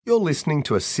You're listening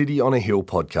to a City on a Hill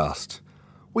podcast.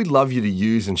 We'd love you to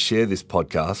use and share this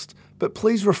podcast, but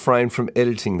please refrain from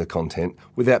editing the content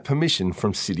without permission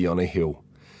from City on a Hill.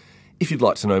 If you'd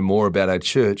like to know more about our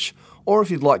church, or if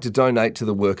you'd like to donate to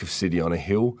the work of City on a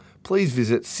Hill, please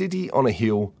visit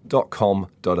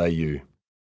cityonahill.com.au.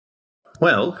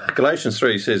 Well, Galatians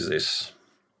 3 says this: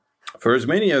 "For as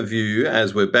many of you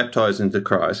as were baptized into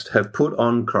Christ have put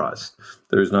on Christ.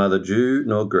 There is neither Jew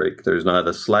nor Greek, there is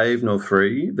neither slave nor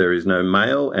free, there is no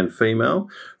male and female,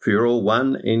 for you're all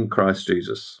one in Christ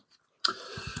Jesus."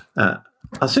 I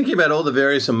was thinking about all the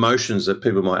various emotions that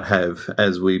people might have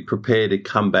as we prepare to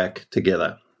come back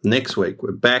together. Next week,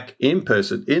 we're back in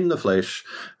person, in the flesh.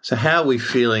 So how are we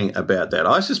feeling about that?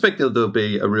 I suspect that there'll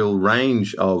be a real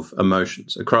range of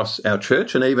emotions across our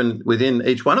church and even within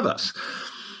each one of us.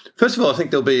 First of all, I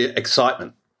think there'll be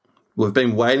excitement. We've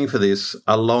been waiting for this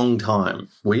a long time.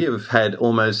 We have had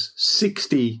almost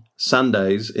 60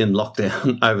 Sundays in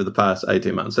lockdown over the past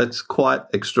 18 months. That's quite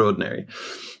extraordinary.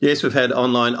 Yes, we've had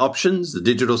online options, the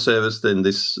digital service, then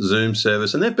this Zoom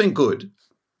service, and they've been good,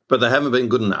 but they haven't been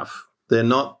good enough. They're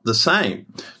not the same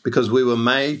because we were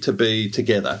made to be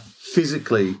together,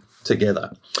 physically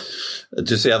together.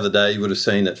 Just the other day, you would have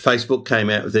seen that Facebook came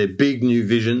out with their big new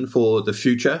vision for the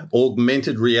future,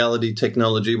 augmented reality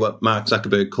technology, what Mark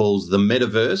Zuckerberg calls the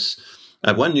metaverse.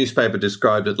 One newspaper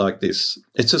described it like this: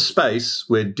 "It's a space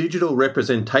where digital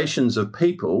representations of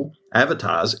people,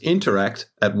 avatars, interact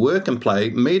at work and play,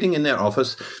 meeting in their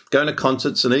office, going to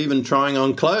concerts, and even trying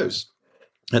on clothes.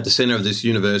 At the centre of this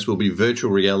universe will be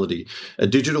virtual reality, a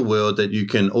digital world that you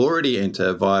can already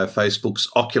enter via Facebook's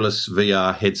Oculus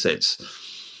VR headsets."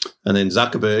 And then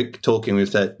Zuckerberg, talking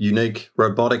with that unique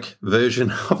robotic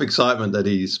version of excitement that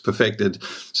he's perfected,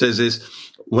 says this: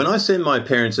 "When I send my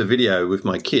parents a video with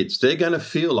my kids, they're going to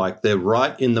feel like they're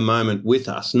right in the moment with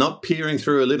us, not peering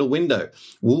through a little window.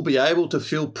 We'll be able to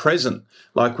feel present,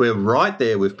 like we're right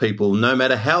there with people, no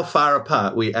matter how far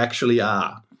apart we actually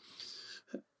are."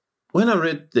 When I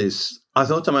read this, I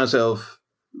thought to myself,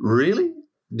 really?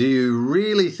 Do you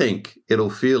really think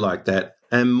it'll feel like that?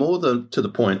 And more than to the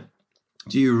point,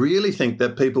 do you really think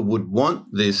that people would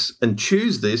want this and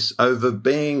choose this over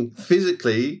being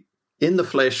physically in the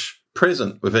flesh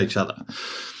present with each other?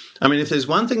 I mean, if there's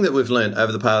one thing that we've learned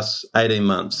over the past 18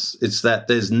 months, it's that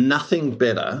there's nothing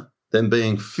better than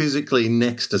being physically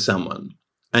next to someone,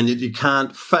 and yet you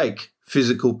can't fake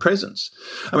physical presence.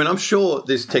 I mean, I'm sure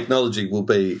this technology will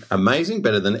be amazing,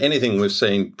 better than anything we've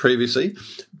seen previously,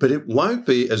 but it won't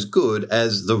be as good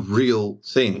as the real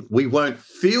thing. We won't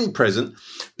feel present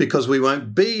because we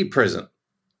won't be present.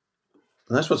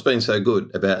 And that's what's been so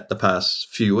good about the past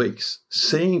few weeks,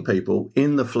 seeing people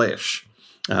in the flesh.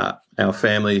 Our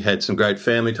family had some great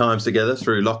family times together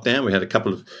through lockdown. We had a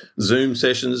couple of Zoom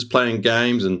sessions, playing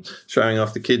games and showing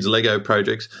off the kids' Lego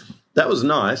projects. That was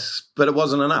nice, but it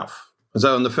wasn't enough.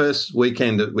 So on the first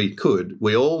weekend that we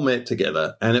all met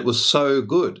together, and it was so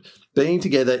good. Being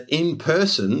together in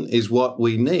person is what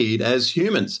we need as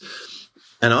humans.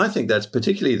 And I think that's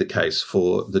particularly the case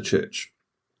for the church.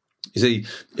 You see,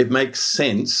 it makes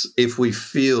sense if we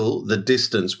feel the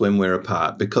distance when we're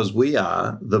apart, because we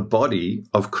are the body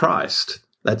of Christ.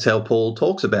 That's how Paul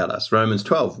talks about us. Romans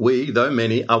 12, "We, though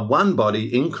many, are one body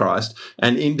in Christ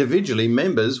and individually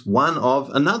members one of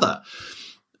another."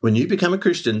 When you become a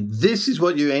Christian, this is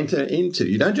what you enter into.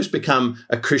 You don't just become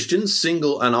a Christian,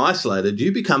 single and isolated.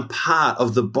 You become part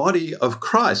of the body of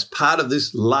Christ, part of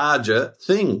this larger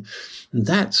thing. And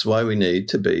that's why we need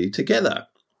to be together.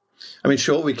 I mean,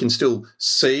 sure, we can still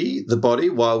see the body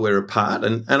while we're apart.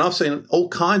 And I've seen all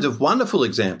kinds of wonderful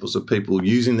examples of people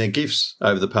using their gifts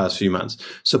over the past few months,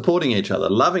 supporting each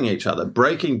other, loving each other,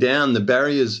 breaking down the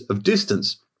barriers of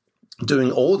distance,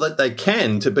 doing all that they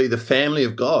can to be the family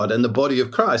of God and the body of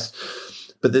Christ.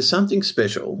 But there's something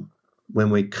special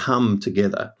when we come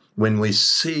together, when we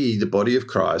see the body of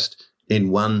Christ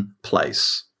in one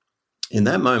place. In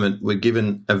that moment, we're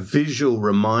given a visual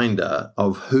reminder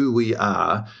of who we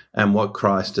are and what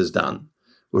Christ has done.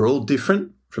 We're all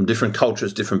different, from different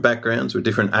cultures, different backgrounds, with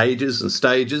different ages and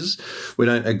stages. We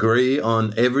don't agree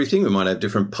on everything. We might have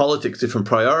different politics, different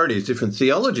priorities, different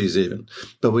theologies even.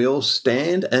 But we all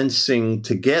stand and sing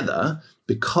together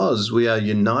because we are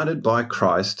united by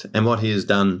Christ and what he has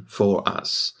done for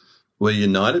us. We're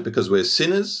united because we're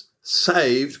sinners,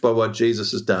 saved by what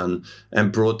Jesus has done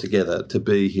and brought together to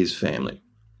be his family,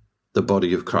 the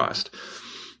body of Christ.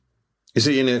 You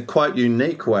see, in a quite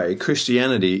unique way,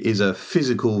 Christianity is a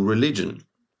physical religion.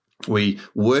 We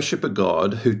worship a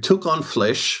God who took on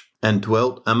flesh and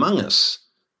dwelt among us.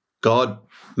 God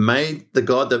the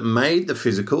God that made the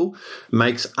physical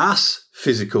makes us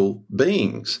physical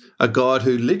beings, a God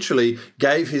who literally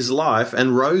gave his life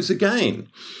and rose again.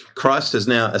 Christ has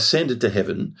now ascended to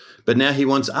heaven, but now he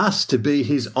wants us to be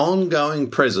his ongoing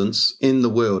presence in the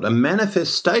world, a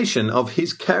manifestation of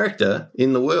his character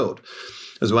in the world.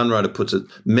 As one writer puts it,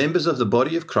 members of the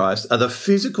body of Christ are the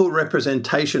physical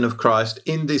representation of Christ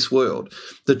in this world.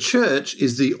 The church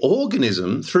is the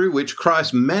organism through which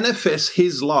Christ manifests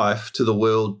his life to the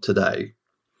world today.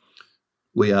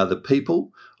 We are the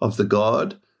people of the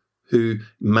God who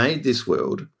made this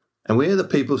world, and we are the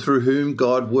people through whom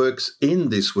God works in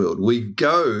this world. We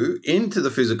go into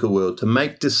the physical world to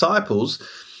make disciples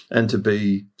and to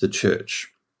be the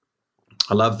church.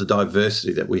 I love the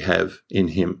diversity that we have in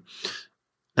him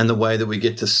and the way that we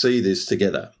get to see this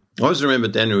together. I always remember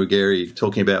Daniel Ruggieri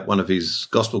talking about one of his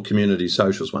gospel community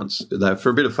socials once. For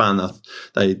a bit of fun,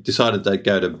 they decided they'd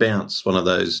go to Bounce, one of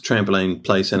those trampoline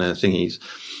play centre thingies.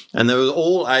 And there were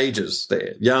all ages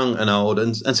there, young and old.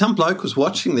 And some bloke was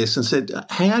watching this and said,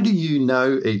 how do you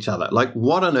know each other? Like,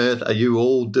 what on earth are you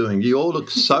all doing? You all look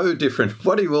so different.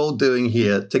 What are you all doing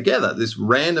here together, this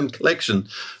random collection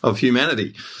of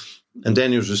humanity? And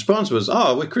Daniel's response was,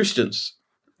 oh, we're Christians.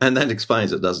 And that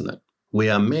explains it, doesn't it? We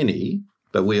are many,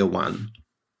 but we are one.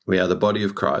 We are the body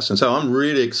of Christ. And so I'm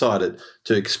really excited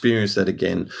to experience that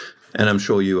again, and I'm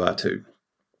sure you are too.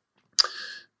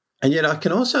 And yet I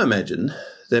can also imagine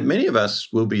that many of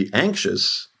us will be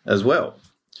anxious as well.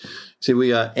 See,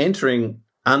 we are entering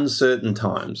uncertain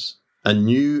times, a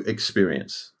new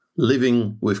experience,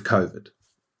 living with COVID.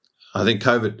 I think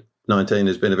COVID-19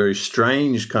 has been a very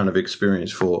strange kind of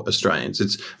experience for Australians.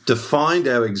 It's defined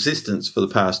our existence for the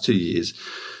past 2 years,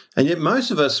 and yet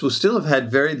most of us will still have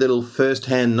had very little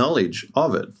first-hand knowledge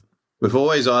of it. We've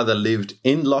always either lived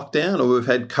in lockdown or we've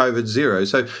had COVID zero.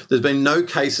 So there's been no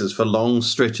cases for long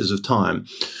stretches of time.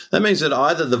 That means that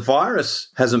either the virus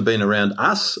hasn't been around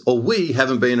us or we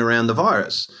haven't been around the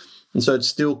virus. And so it's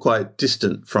still quite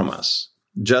distant from us.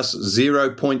 Just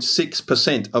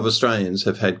 0.6% of Australians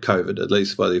have had COVID, at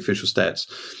least by the official stats.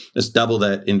 It's double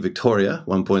that in Victoria,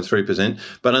 1.3%.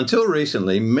 But until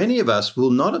recently, many of us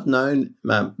will not have known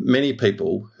many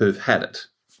people who've had it.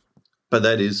 But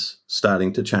that is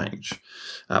starting to change.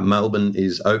 Melbourne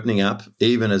is opening up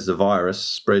even as the virus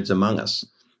spreads among us.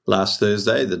 Last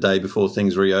Thursday, the day before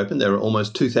things reopened, there were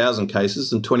almost 2,000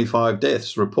 cases and 25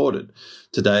 deaths reported.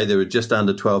 Today, there are just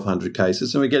under 1,200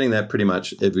 cases, and we're getting that pretty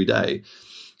much every day.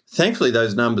 Thankfully,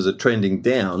 those numbers are trending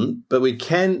down, but we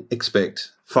can expect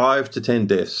 5 to 10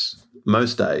 deaths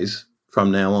most days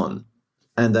from now on.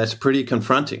 And that's pretty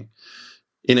confronting.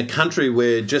 In a country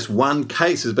where just one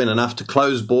case has been enough to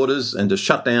close borders and to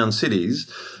shut down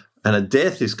cities, and a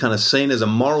death is kind of seen as a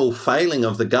moral failing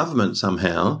of the government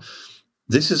somehow,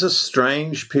 this is a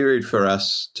strange period for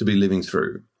us to be living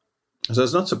through. So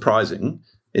it's not surprising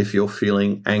if you're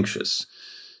feeling anxious,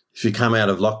 if you come out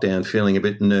of lockdown feeling a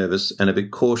bit nervous and a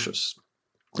bit cautious.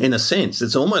 In a sense,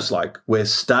 it's almost like we're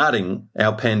starting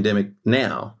our pandemic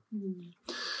now.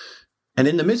 And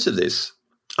in the midst of this,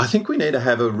 I think we need to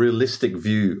have a realistic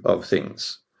view of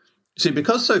things. See,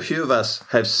 because so few of us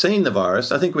have seen the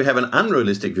virus, I think we have an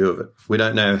unrealistic view of it. We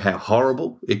don't know how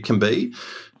horrible it can be,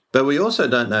 but we also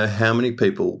don't know how many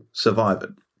people survive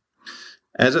it.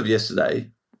 As of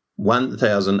yesterday,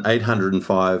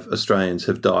 1,805 Australians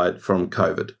have died from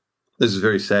COVID. This is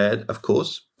very sad, of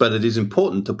course, but it is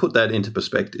important to put that into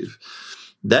perspective.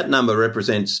 That number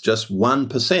represents just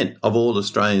 1% of all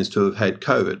Australians to have had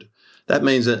COVID. That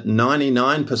means that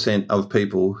 99% of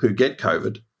people who get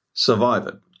COVID survive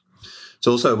it. It's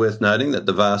also worth noting that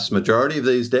the vast majority of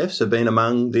these deaths have been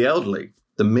among the elderly.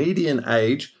 The median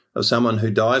age of someone who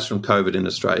dies from COVID in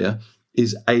Australia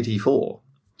is 84.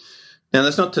 Now,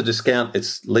 that's not to discount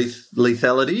its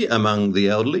lethality among the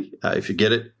elderly. If you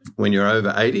get it when you're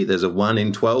over 80, there's a 1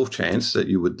 in 12 chance that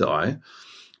you would die.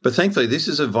 But thankfully, this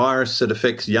is a virus that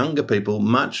affects younger people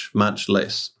much, much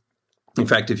less. In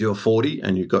fact, if you're 40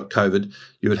 and you've got COVID,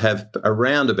 you would have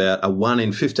around about a 1 in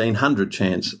 1,500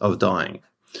 chance of dying.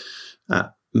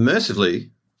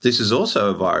 Mercifully, this is also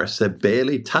a virus that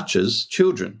barely touches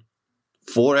children.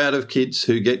 4 out of kids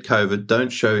who get COVID don't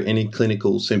show any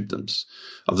clinical symptoms.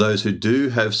 Of those who do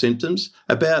have symptoms,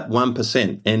 about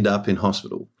 1% end up in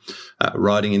hospital.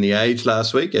 Writing in The Age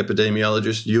last week,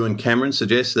 epidemiologist Ewan Cameron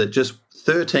suggests that just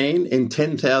 13 in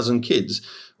 10,000 kids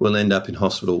will end up in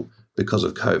hospital because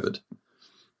of COVID.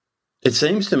 It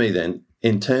seems to me then,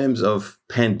 in terms of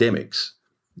pandemics,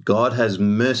 God has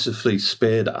mercifully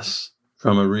spared us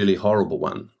from a really horrible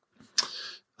one.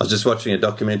 I was just watching a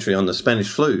documentary on the Spanish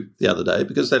flu the other day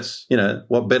because that's,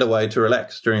 what better way to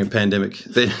relax during a pandemic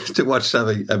than to watch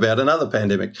something about another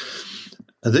pandemic.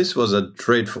 This was a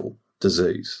dreadful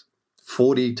disease.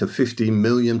 40 to 50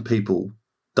 million people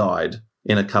died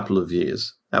in a couple of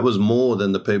years. That was more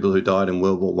than the people who died in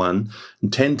World War I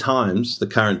and 10 times the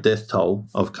current death toll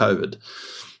of COVID.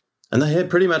 And they had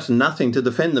pretty much nothing to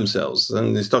defend themselves.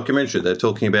 In this documentary, they're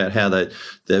talking about how they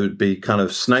would be kind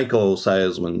of snake oil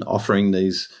salesmen offering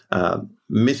these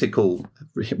mythical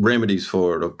remedies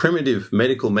for it, or primitive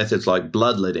medical methods like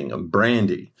bloodletting and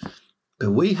brandy.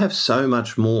 But we have so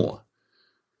much more.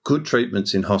 Good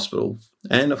treatments in hospital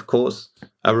and, of course,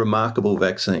 a remarkable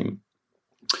vaccine.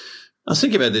 I was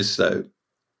thinking about this, though.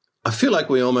 I feel like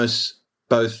we almost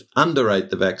both underrate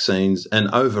the vaccines and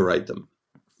overrate them.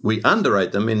 We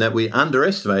underrate them in that we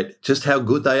underestimate just how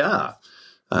good they are.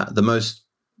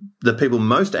 The people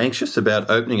most anxious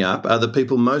about opening up are the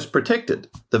people most protected,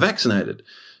 the vaccinated,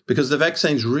 because the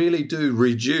vaccines really do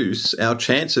reduce our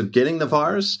chance of getting the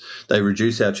virus, they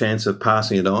reduce our chance of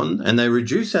passing it on, and they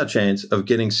reduce our chance of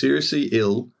getting seriously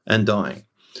ill and dying.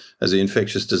 As the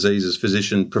infectious diseases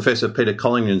physician, Professor Peter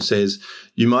Collington says,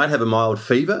 you might have a mild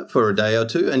fever for a day or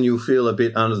two and you'll feel a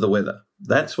bit under the weather.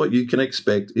 That's what you can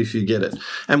expect if you get it.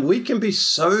 And we can be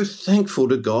so thankful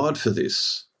to God for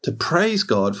this, to praise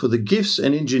God for the gifts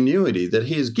and ingenuity that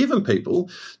he has given people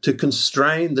to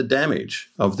constrain the damage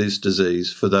of this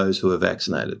disease for those who are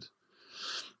vaccinated.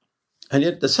 And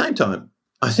yet at the same time,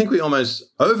 I think we almost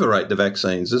overrate the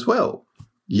vaccines as well.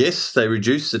 Yes, they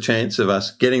reduce the chance of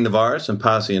us getting the virus and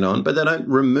passing it on, but they don't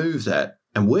remove that.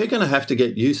 And we're going to have to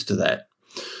get used to that.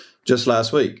 Just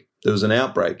last week, there was an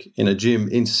outbreak in a gym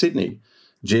in Sydney.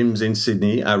 Gyms in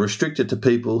Sydney are restricted to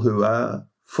people who are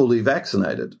fully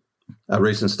vaccinated. A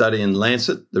recent study in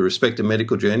Lancet, the respected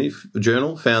medical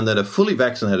journal, found that a fully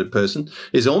vaccinated person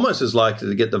is almost as likely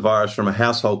to get the virus from a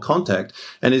household contact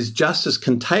and is just as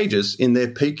contagious in their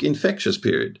peak infectious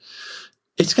period.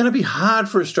 It's going to be hard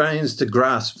for Australians to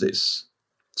grasp this.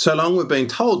 So long we've been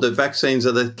told that vaccines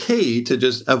are the key to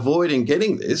just avoiding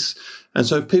getting this, and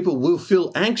so people will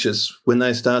feel anxious when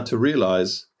they start to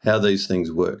realise how these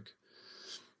things work.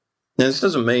 Now, this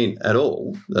doesn't mean at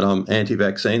all that I'm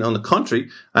anti-vaccine. On the contrary,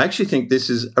 I actually think this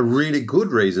is a really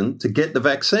good reason to get the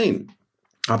vaccine.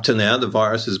 Up to now, the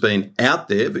virus has been out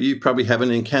there, but you probably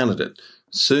haven't encountered it.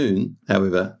 Soon,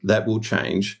 however, that will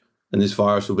change, and this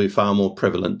virus will be far more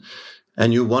prevalent,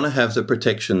 and you'll want to have the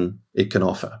protection it can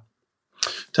offer.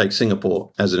 Take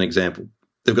Singapore as an example.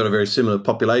 They've got a very similar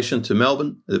population to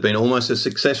Melbourne. They've been almost as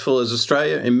successful as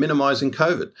Australia in minimising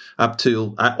COVID. Up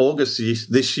till August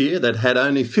this year, they'd had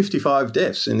only 55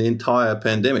 deaths in the entire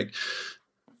pandemic.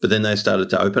 But then they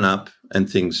started to open up and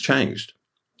things changed.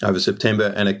 Over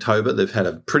September and October, they've had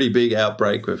a pretty big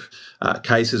outbreak with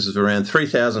cases of around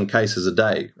 3,000 cases a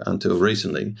day until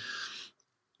recently.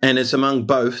 And it's among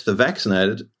both the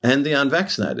vaccinated and the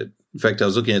unvaccinated. In fact, I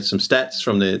was looking at some stats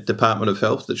from the Department of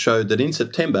Health that showed that in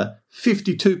September,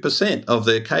 52% of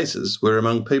their cases were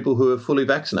among people who are fully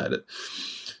vaccinated.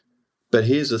 But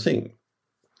here's the thing.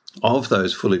 Of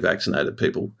those fully vaccinated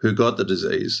people who got the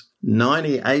disease,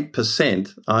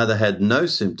 98% either had no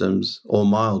symptoms or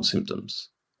mild symptoms.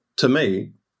 To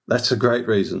me, that's a great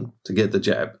reason to get the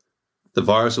jab. The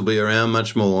virus will be around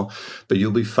much more, but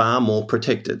you'll be far more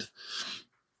protected.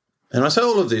 And I say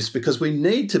all of this because we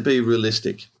need to be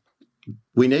realistic.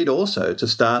 We need also to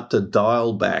start to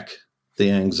dial back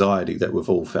the anxiety that we've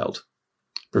all felt.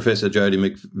 Professor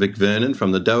Jodie McVernon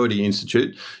from the Doherty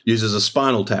Institute uses a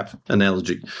spinal tap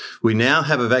analogy. We now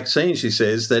have a vaccine, she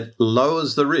says, that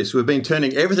lowers the risk. We've been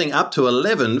turning everything up to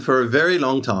 11 for a very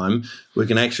long time. We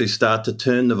can actually start to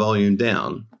turn the volume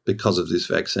down because of this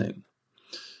vaccine.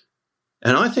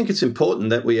 And I think it's important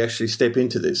that we actually step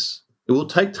into this. It will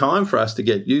take time for us to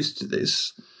get used to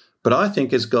this, but I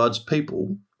think as God's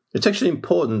people, it's actually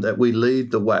important that we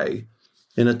lead the way.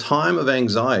 In a time of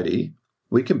anxiety,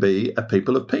 we can be a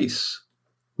people of peace.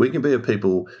 We can be a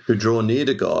people who draw near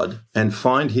to God and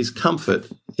find his comfort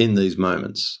in these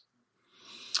moments.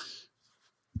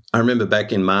 I remember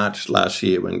back in March last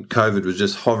year when COVID was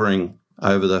just hovering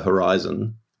over the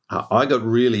horizon, I got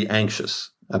really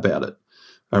anxious about it.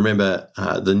 I remember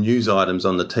the news items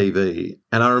on the TV,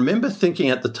 and I remember thinking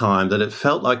at the time that it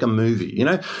felt like a movie. You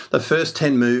know, the first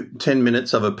 10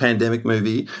 minutes of a pandemic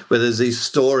movie where there's these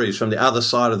stories from the other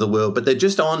side of the world, but they're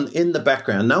just on in the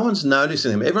background. No one's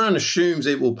noticing them. Everyone assumes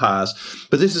it will pass,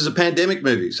 but this is a pandemic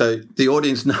movie, so the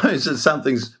audience knows that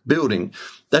something's building.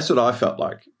 That's what I felt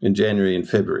like in January and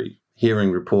February,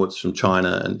 hearing reports from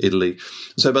China and Italy.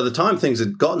 So by the time things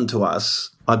had gotten to us,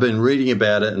 I've been reading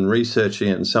about it and researching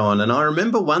it and so on. And I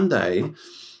remember one day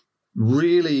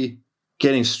really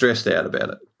getting stressed out about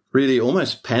it, really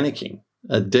almost panicking,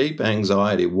 a deep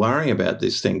anxiety, worrying about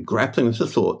this thing, grappling with the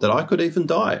thought that I could even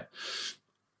die.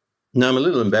 Now, I'm a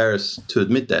little embarrassed to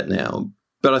admit that now,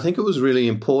 but I think it was really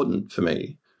important for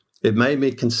me. It made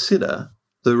me consider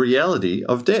the reality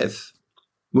of death.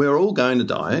 We're all going to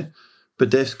die, but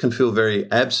death can feel very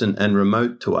absent and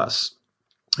remote to us.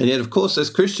 And yet, of course, as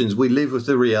Christians, we live with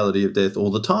the reality of death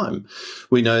all the time.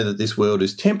 We know that this world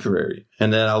is temporary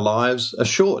and that our lives are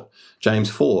short. James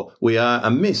 4, we are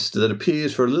a mist that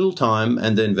appears for a little time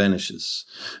and then vanishes.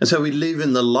 And so we live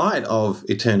in the light of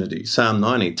eternity. Psalm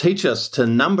 90, teach us to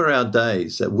number our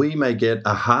days that we may get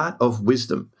a heart of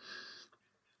wisdom.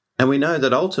 And we know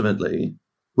that ultimately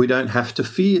we don't have to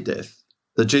fear death,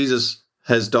 that Jesus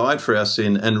has died for our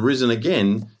sin and risen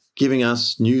again, giving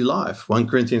us new life. 1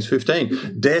 Corinthians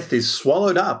 15, death is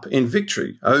swallowed up in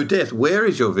victory. O death, where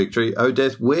is your victory? O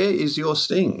death, where is your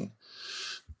sting?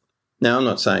 Now, I'm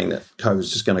not saying that COVID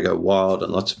is just going to go wild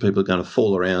and lots of people are going to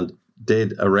fall around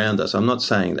dead around us. I'm not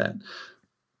saying that.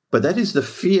 But that is the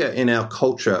fear in our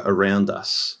culture around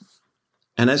us.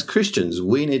 And as Christians,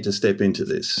 we need to step into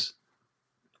this.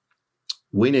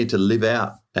 We need to live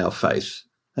out our faith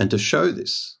and to show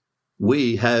this.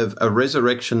 We have a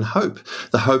resurrection hope,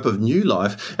 the hope of new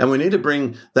life, and we need to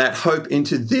bring that hope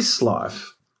into this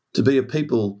life to be a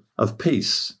people of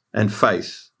peace and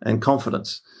faith and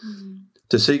confidence,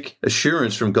 to seek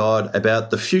assurance from God about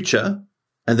the future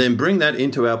and then bring that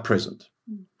into our present.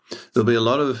 There'll be a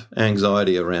lot of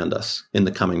anxiety around us in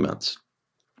the coming months,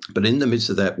 but in the midst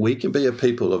of that, we can be a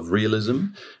people of realism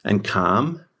and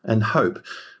calm and hope.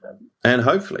 And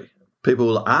hopefully people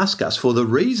will ask us for the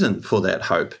reason for that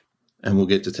hope, and we'll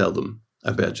get to tell them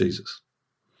about Jesus.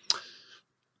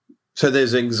 So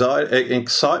there's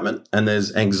excitement and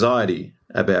there's anxiety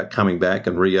about coming back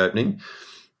and reopening.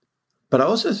 But I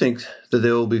also think that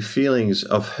there will be feelings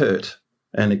of hurt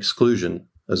and exclusion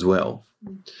as well.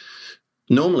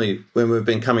 Normally, when we've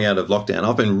been coming out of lockdown,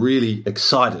 I've been really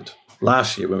excited.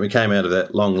 Last year, when we came out of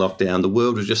that long lockdown, the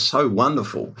world was just so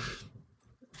wonderful.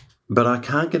 But I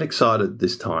can't get excited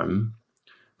this time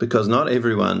because not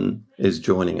everyone is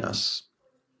joining us.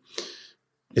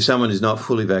 If someone is not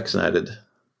fully vaccinated,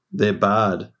 they're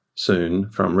barred soon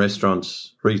from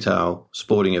restaurants, retail,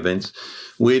 sporting events.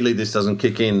 Weirdly, this doesn't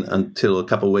kick in until a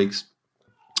couple of weeks.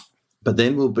 But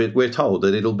then we're told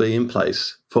that it'll be in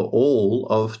place for all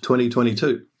of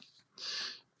 2022.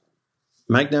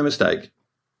 Make no mistake,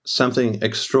 something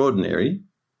extraordinary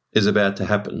is about to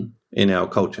happen in our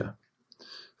culture.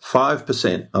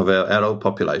 5% of our adult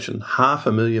population,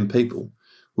 500,000 people,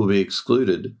 will be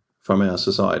excluded from our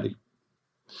society.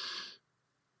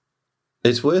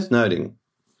 It's worth noting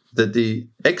that the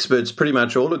experts pretty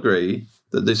much all agree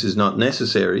that this is not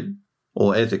necessary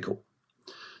or ethical.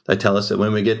 They tell us that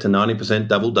when we get to 90%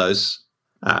 double dose,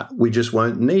 we just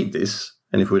won't need this,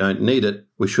 and if we don't need it,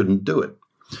 we shouldn't do it.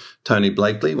 Tony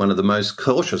Blakely, one of the most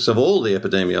cautious of all the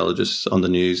epidemiologists on the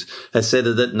news, has said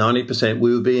that 90%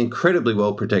 we would be incredibly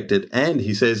well protected, and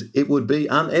he says it would be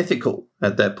unethical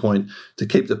at that point to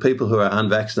keep the people who are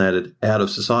unvaccinated out of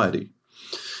society.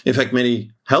 In fact,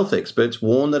 many health experts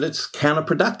warn that it's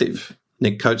counterproductive.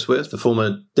 Nick Coatsworth, the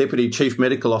former Deputy Chief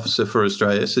Medical Officer for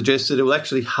Australia, suggests that it will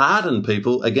actually harden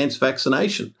people against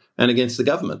vaccination and against the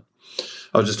government.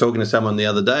 I was just talking to someone the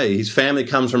other day. His family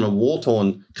comes from a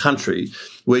war-torn country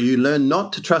where you learn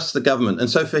not to trust the government. And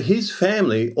so for his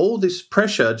family, all this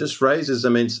pressure just raises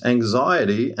immense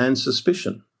anxiety and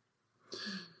suspicion.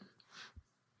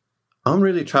 I'm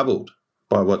really troubled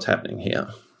by what's happening here.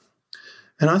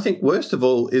 And I think worst of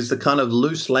all is the kind of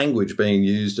loose language being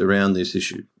used around this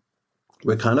issue.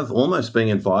 We're kind of almost being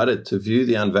invited to view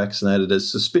the unvaccinated as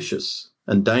suspicious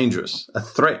and dangerous, a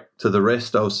threat to the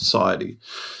rest of society.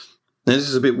 Now, this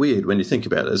is a bit weird when you think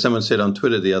about it. As someone said on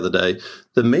Twitter the other day,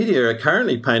 the media are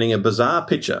currently painting a bizarre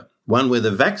picture, one where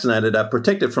the vaccinated are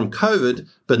protected from COVID,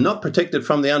 but not protected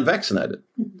from the unvaccinated.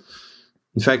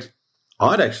 In fact,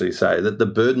 I'd actually say that the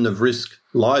burden of risk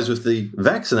lies with the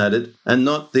vaccinated and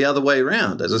not the other way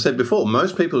around. As I said before,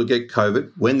 most people who get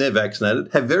COVID when they're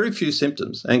vaccinated have very few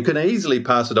symptoms and can easily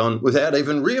pass it on without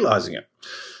even realising it.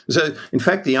 So, in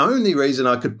fact, the only reason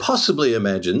I could possibly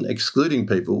imagine excluding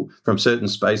people from certain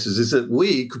spaces is that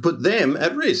we could put them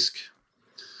at risk.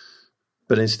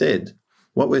 But instead,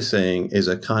 what we're seeing is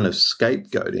a kind of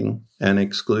scapegoating and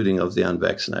excluding of the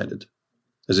unvaccinated,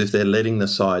 as if they're letting the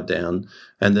side down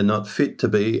and they're not fit to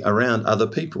be around other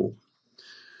people.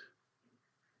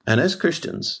 And as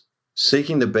Christians,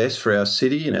 seeking the best for our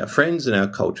city and our friends and our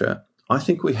culture, I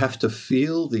think we have to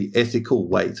feel the ethical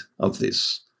weight of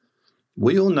this.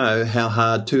 We all know how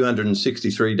hard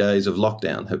 263 days of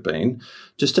lockdown have been.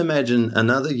 Just imagine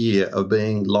another year of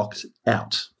being locked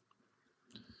out.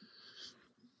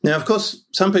 Now, of course,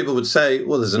 some people would say,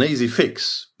 well, there's an easy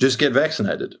fix. Just get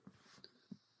vaccinated.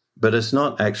 But it's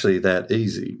not actually that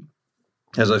easy.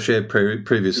 As I shared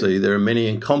previously, there are many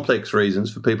and complex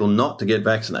reasons for people not to get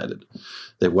vaccinated.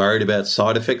 They're worried about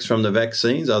side effects from the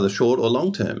vaccines, either short or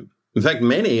long term. In fact,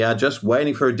 many are just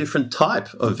waiting for a different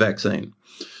type of vaccine.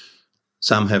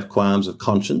 Some have qualms of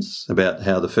conscience about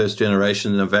how the first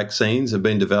generation of vaccines have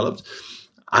been developed.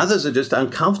 Others are just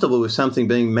uncomfortable with something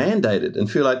being mandated and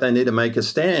feel like they need to make a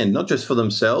stand, not just for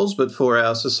themselves, but for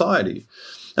our society.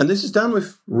 And this is done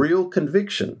with real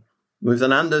conviction, with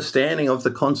an understanding of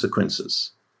the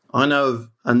consequences. I know of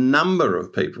a number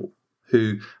of people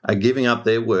who are giving up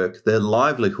their work, their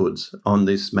livelihoods on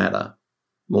this matter.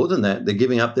 More than that, they're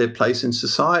giving up their place in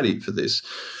society for this.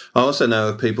 I also know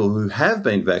of people who have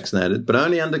been vaccinated, but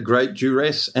only under great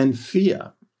duress and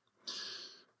fear.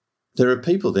 There are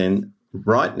people then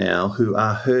right now who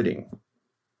are hurting.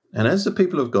 And as the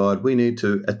people of God, we need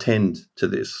to attend to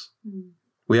this.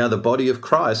 We are the body of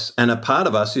Christ, and a part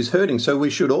of us is hurting, so we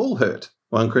should all hurt.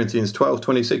 1 Corinthians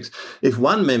 12:26. If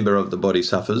one member of the body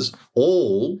suffers,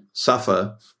 all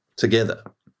suffer together.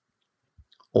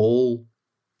 All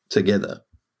together.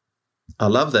 I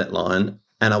love that line,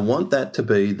 and I want that to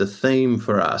be the theme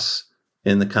for us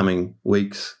in the coming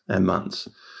weeks and months.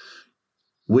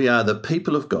 We are the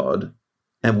people of God,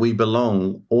 and we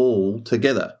belong all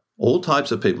together. All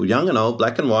types of people, young and old,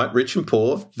 black and white, rich and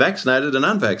poor, vaccinated and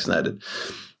unvaccinated.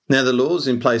 Now, the laws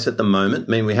in place at the moment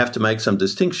mean we have to make some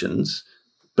distinctions,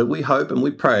 but we hope and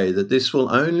we pray that this will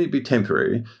only be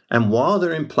temporary, and while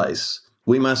they're in place,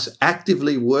 we must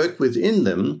actively work within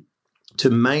them to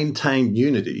maintain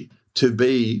unity, to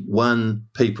be one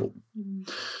people.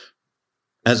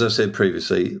 As I said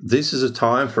previously, this is a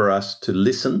time for us to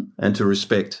listen and to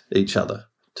respect each other,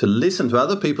 to listen to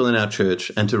other people in our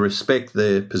church and to respect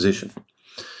their position.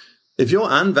 If you're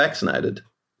unvaccinated,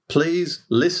 please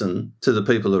listen to the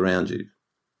people around you.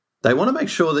 They want to make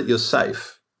sure that you're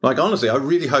safe. Like, honestly, I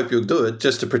really hope you'll do it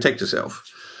just to protect yourself.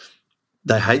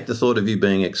 They hate the thought of you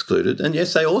being excluded. And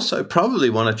yes, they also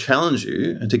probably want to challenge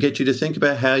you and to get you to think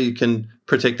about how you can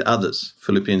protect others.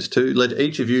 Philippians 2, let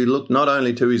each of you look not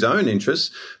only to his own interests,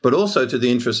 but also to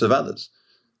the interests of others.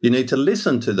 You need to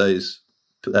listen to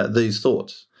these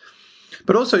thoughts.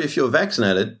 But also, if you're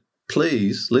vaccinated,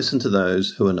 please listen to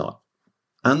those who are not.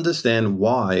 Understand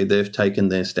why they've taken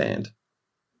their stand.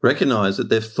 Recognize that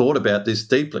they've thought about this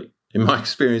deeply. In my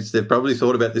experience, they've probably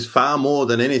thought about this far more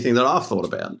than anything that I've thought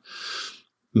about.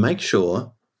 Make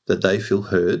sure that they feel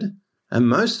heard, and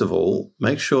most of all,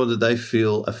 make sure that they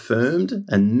feel affirmed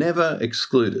and never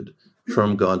excluded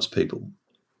from God's people.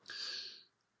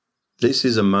 This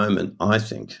is a moment, I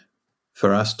think,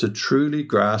 for us to truly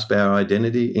grasp our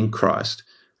identity in Christ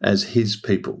as his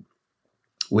people.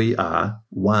 We are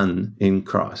one in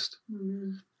Christ.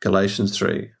 Galatians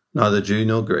 3, neither Jew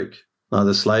nor Greek,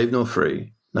 neither slave nor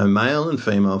free, no male and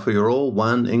female, for you're all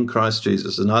one in Christ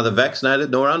Jesus, and neither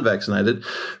vaccinated nor unvaccinated,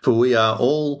 for we are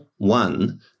all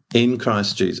one in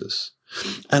Christ Jesus.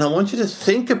 And I want you to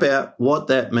think about what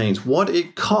that means, what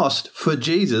it cost for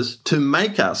Jesus to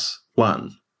make us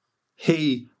one.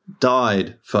 He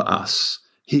died for us.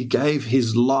 He gave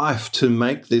his life to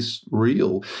make this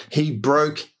real. He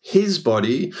broke his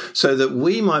body so that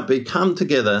we might become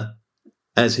together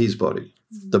as his body,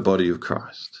 the body of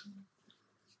Christ.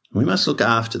 We must look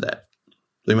after that.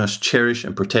 We must cherish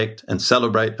and protect and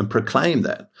celebrate and proclaim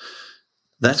that.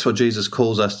 That's what Jesus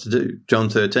calls us to do. John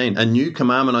 13, a new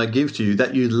commandment I give to you,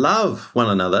 that you love one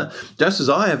another. Just as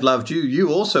I have loved you,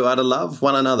 you also are to love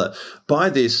one another. By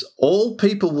this, all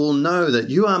people will know that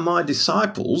you are my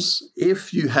disciples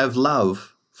if you have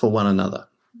love for one another.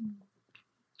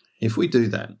 If we do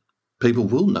that, people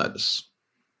will notice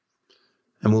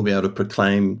and we'll be able to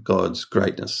proclaim God's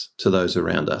greatness to those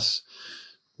around us.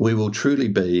 We will truly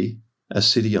be a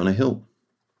city on a hill.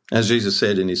 As Jesus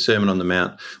said in his Sermon on the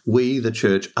Mount, we, the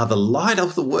church, are the light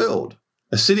of the world,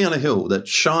 a city on a hill that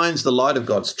shines the light of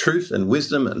God's truth and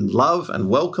wisdom and love and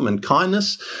welcome and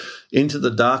kindness into the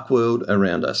dark world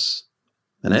around us.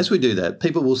 And as we do that,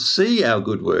 people will see our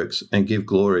good works and give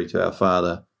glory to our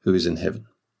Father who is in heaven.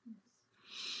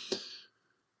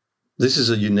 This is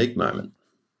a unique moment,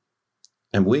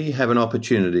 and we have an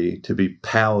opportunity to be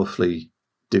powerfully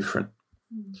different.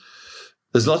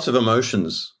 There's lots of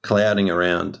emotions clouding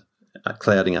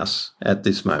us at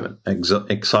this moment.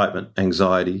 Excitement,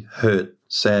 anxiety, hurt,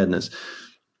 sadness.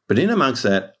 But in amongst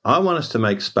that, I want us to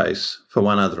make space for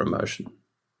one other emotion.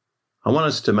 I want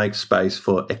us to make space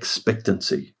for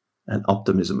expectancy. and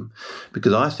optimism,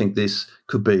 because I think this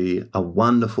could be a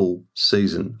wonderful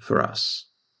season for us.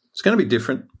 It's going to be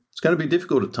different. It's going to be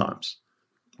difficult at times.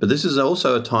 But this is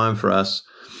also a time for us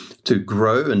to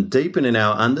grow and deepen in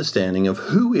our understanding of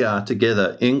who we are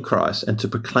together in Christ and to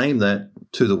proclaim that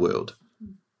to the world.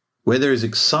 Where there is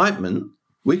excitement,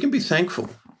 we can be thankful.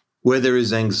 Where there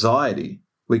is anxiety,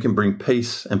 we can bring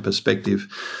peace and perspective.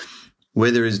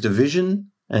 Where there is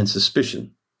division and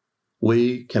suspicion,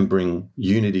 we can bring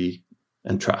unity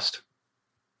and trust.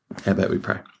 How about we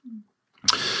pray?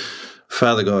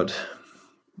 Father God,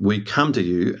 we come to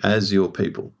you as your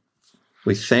people.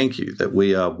 We thank you that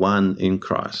we are one in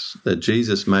Christ, that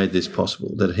Jesus made this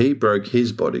possible, that he broke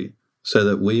his body so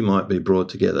that we might be brought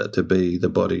together to be the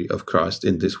body of Christ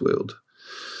in this world.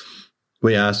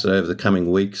 We ask that over the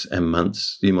coming weeks and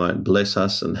months, you might bless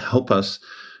us and help us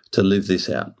to live this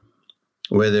out.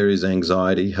 Where there is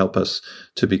anxiety, help us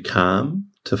to be calm,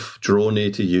 to draw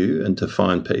near to you and to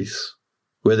find peace.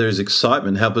 Where there is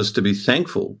excitement, help us to be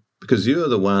thankful because you are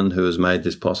the one who has made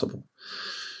this possible.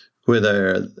 Where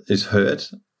there is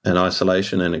hurt and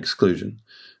isolation and exclusion,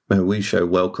 may we show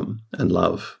welcome and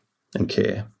love and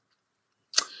care.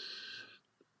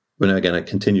 We're now going to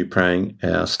continue praying.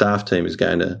 Our staff team is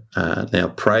going to now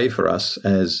pray for us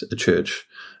as a church.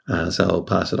 So I'll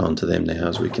pass it on to them now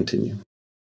as we continue.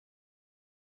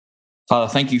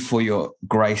 Father, thank you for your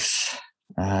grace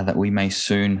that we may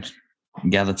soon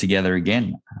gather together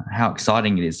again. How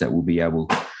exciting it is that we'll be able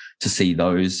to see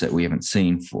those that we haven't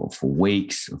seen for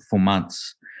weeks, for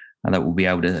months, that we'll be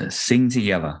able to sing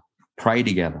together, pray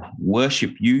together,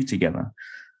 worship you together.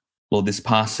 Lord, this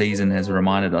past season has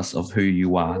reminded us of who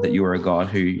you are, that you are a God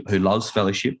who loves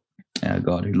fellowship, a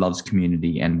God who loves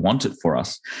community and wants it for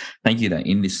us. Thank you that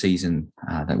in this season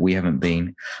that we haven't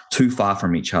been too far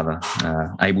from each other,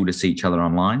 able to see each other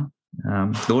online.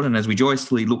 Lord, and as we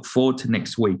joyously look forward to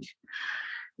next week,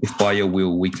 if by your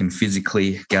will we can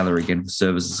physically gather again for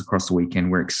services across the weekend,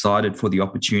 we're excited for the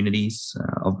opportunities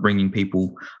of bringing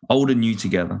people old and new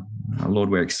together.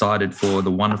 Lord, we're excited for the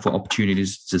wonderful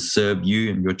opportunities to serve you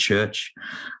and your church.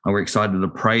 We're excited to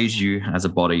praise you as a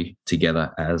body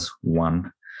together as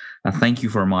one. Thank you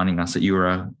for reminding us that you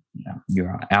are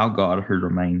our God who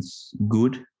remains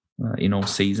good in all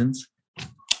seasons.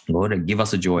 Lord, give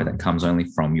us a joy that comes only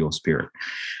from your Spirit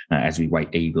as we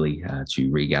wait eagerly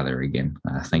to regather again.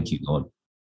 Thank you, Lord.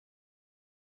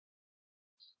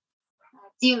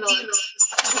 Dear Lord,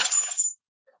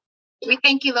 we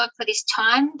thank you, Lord, for this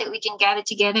time that we can gather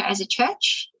together as a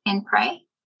church and pray.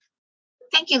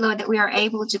 Thank you, Lord, that we are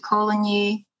able to call on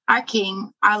you, our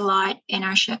King, our light, and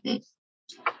our shepherd.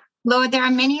 Lord, there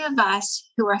are many of us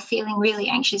who are feeling really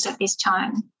anxious at this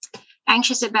time,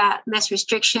 anxious about less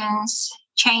restrictions,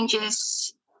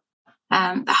 changes,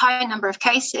 the higher number of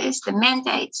cases, the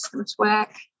mandates, less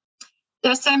work.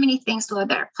 There are so many things, Lord,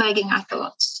 that are plaguing our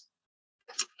thoughts.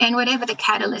 And whatever the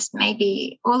catalyst may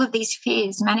be, all of these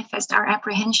fears manifest our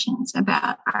apprehensions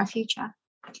about our future.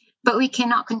 But we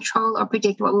cannot control or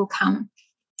predict what will come.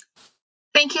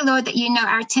 Thank you, Lord, that you know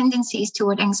our tendencies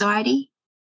toward anxiety,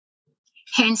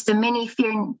 hence the many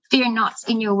fear nots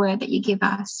in your word that you give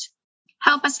us.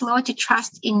 Help us, Lord, to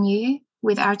trust in you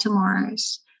with our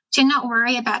tomorrows, to not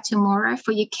worry about tomorrow,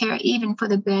 for you care even for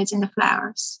the birds and the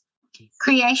flowers.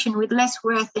 Creation with less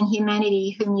worth than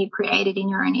humanity, whom you created in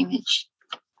your own image.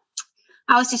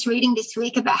 I was just reading this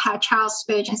week about how Charles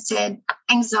Spurgeon said,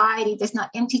 anxiety does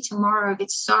not empty tomorrow of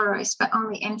its sorrows, but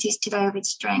only empties today of its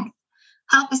strength.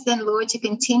 Help us then, Lord, to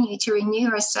continue to renew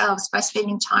ourselves by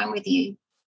spending time with you.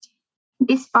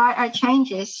 Despite our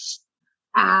changes,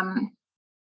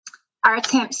 our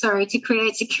attempts, to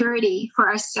create security for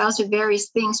ourselves with various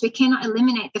things, we cannot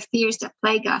eliminate the fears that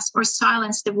plague us or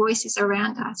silence the voices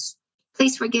around us.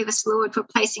 Please forgive us, Lord, for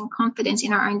placing confidence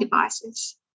in our own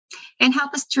devices. And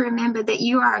help us to remember that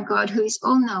you are a God who is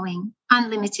all-knowing,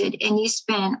 unlimited, and you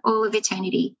span all of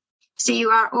eternity. So you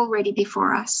are already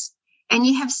before us, and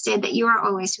you have said that you are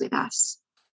always with us.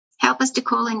 Help us to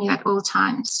call on you at all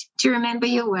times, to remember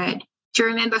your word, to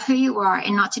remember who you are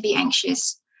and not to be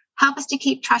anxious. Help us to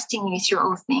keep trusting you through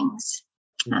all things.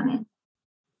 Amen.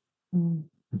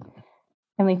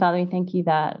 Heavenly Father, we thank you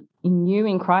that in you,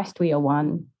 in Christ, we are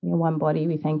one. We are one body.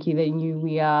 We thank you that in you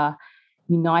we are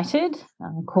united,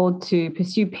 called to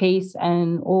pursue peace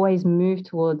and always move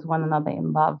towards one another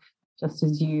in love, just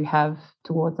as you have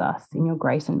towards us in your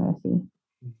grace and mercy.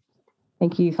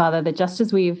 Thank you, Father, that just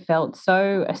as we've felt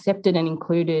so accepted and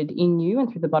included in you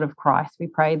and through the blood of Christ, we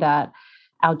pray that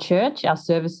our church, our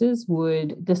services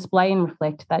would display and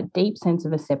reflect that deep sense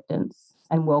of acceptance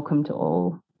and welcome to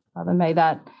all. Father, may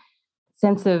that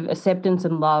sense of acceptance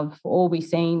and love for all we've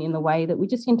seen in the way that we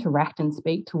just interact and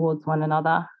speak towards one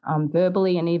another,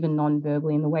 verbally and even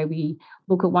non-verbally, in the way we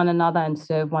look at one another and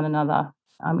serve one another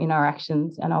in our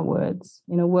actions and our words.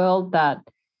 In a world that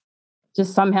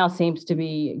just somehow seems to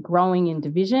be growing in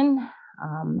division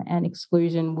and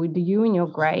exclusion, would you in your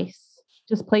grace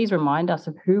just please remind us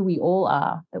of who we all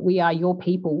are, that we are your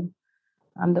people,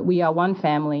 that we are one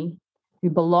family who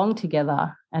belong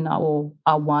together and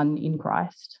are one in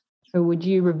Christ. So would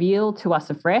you reveal to us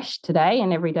afresh today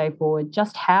and every day forward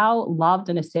just how loved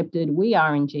and accepted we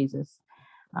are in Jesus,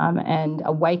 and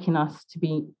awaken us to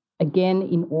be again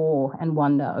in awe and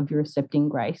wonder of your accepting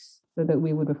grace, so that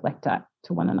we would reflect that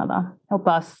to one another. Help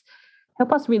us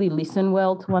really listen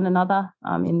well to one another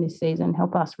in this season.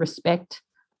 Help us respect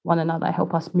one another.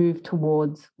 Help us move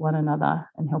towards one another,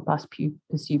 and help us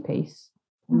pursue peace.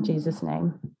 In Jesus'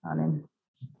 name, amen.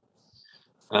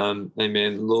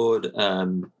 Amen. Lord,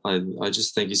 I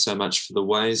just thank you so much for the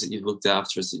ways that you've looked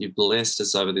after us, that you've blessed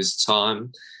us over this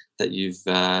time, that you've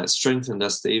strengthened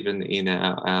us even in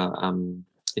our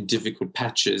in difficult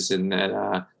patches, and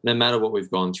that no matter what we've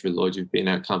gone through, Lord, you've been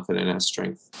our comfort and our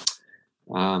strength.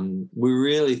 We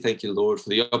really thank you, Lord, for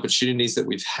the opportunities that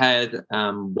we've had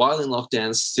while in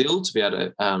lockdown still to be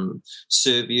able to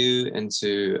serve you and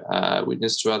to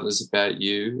witness to others about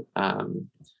you.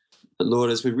 But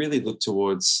Lord, as we really look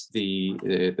towards the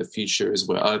future, as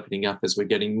we're opening up, as we're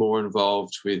getting more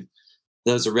involved with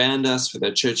those around us, with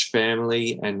our church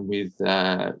family, and with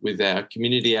our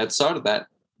community outside of that,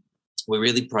 we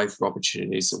really pray for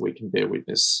opportunities that we can bear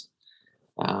witness.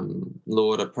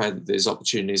 Lord, I pray that there's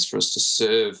opportunities for us to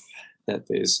serve, that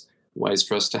there's ways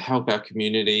for us to help our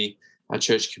community, our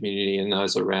church community, and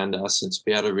those around us, and to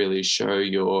be able to really show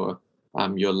your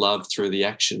love through the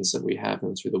actions that we have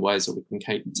and through the ways that we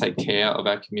can take care of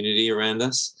our community around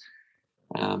us.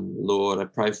 Lord, I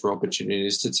pray for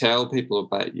opportunities to tell people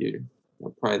about you. I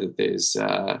pray that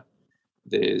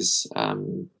there's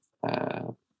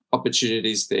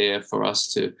opportunities there for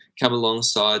us to come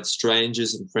alongside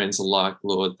strangers and friends alike,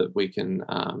 Lord, that we can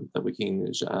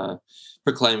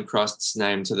proclaim Christ's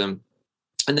name to them,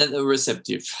 and that they're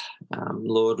receptive.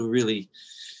 Lord, we really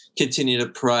continue to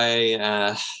pray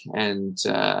and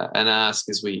ask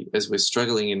as we're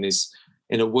struggling in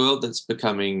a world that's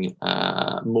becoming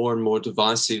more and more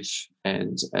divisive,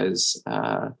 and as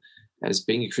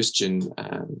being a Christian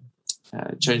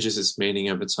changes its meaning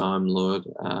over time, Lord,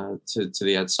 to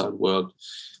the outside world.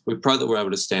 We pray that we're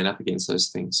able to stand up against those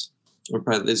things. We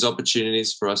pray that there's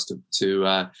opportunities for us to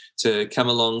come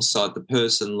alongside the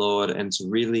person, Lord, and to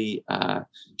really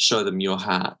show them your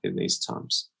heart in these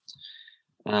times.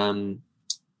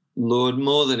 Lord,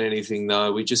 more than anything,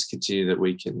 though, we just continue that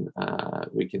we can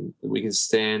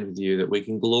stand with you, that we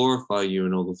can glorify you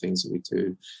in all the things that we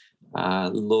do.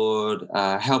 Lord,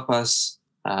 help us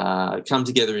come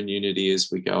together in unity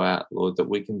as we go out, Lord, that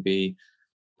we can be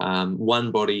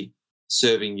one body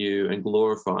serving you and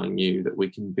glorifying you, that we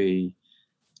can be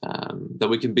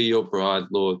your bride,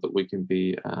 Lord, that we can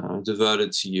be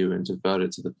devoted to you and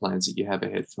devoted to the plans that you have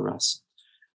ahead for us.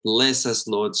 Bless us,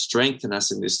 Lord, strengthen us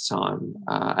in this time,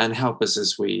 and help us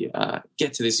as we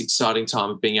get to this exciting time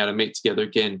of being able to meet together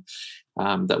again,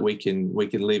 that we can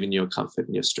live in your comfort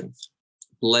and your strength.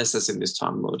 Bless us in this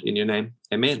time, Lord, in your name.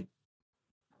 Amen.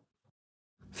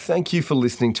 Thank you for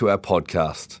listening to our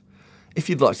podcast. If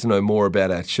you'd like to know more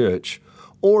about our church,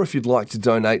 or if you'd like to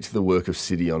donate to the work of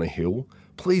City on a Hill,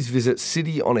 please visit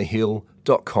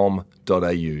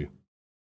cityonahill.com.au.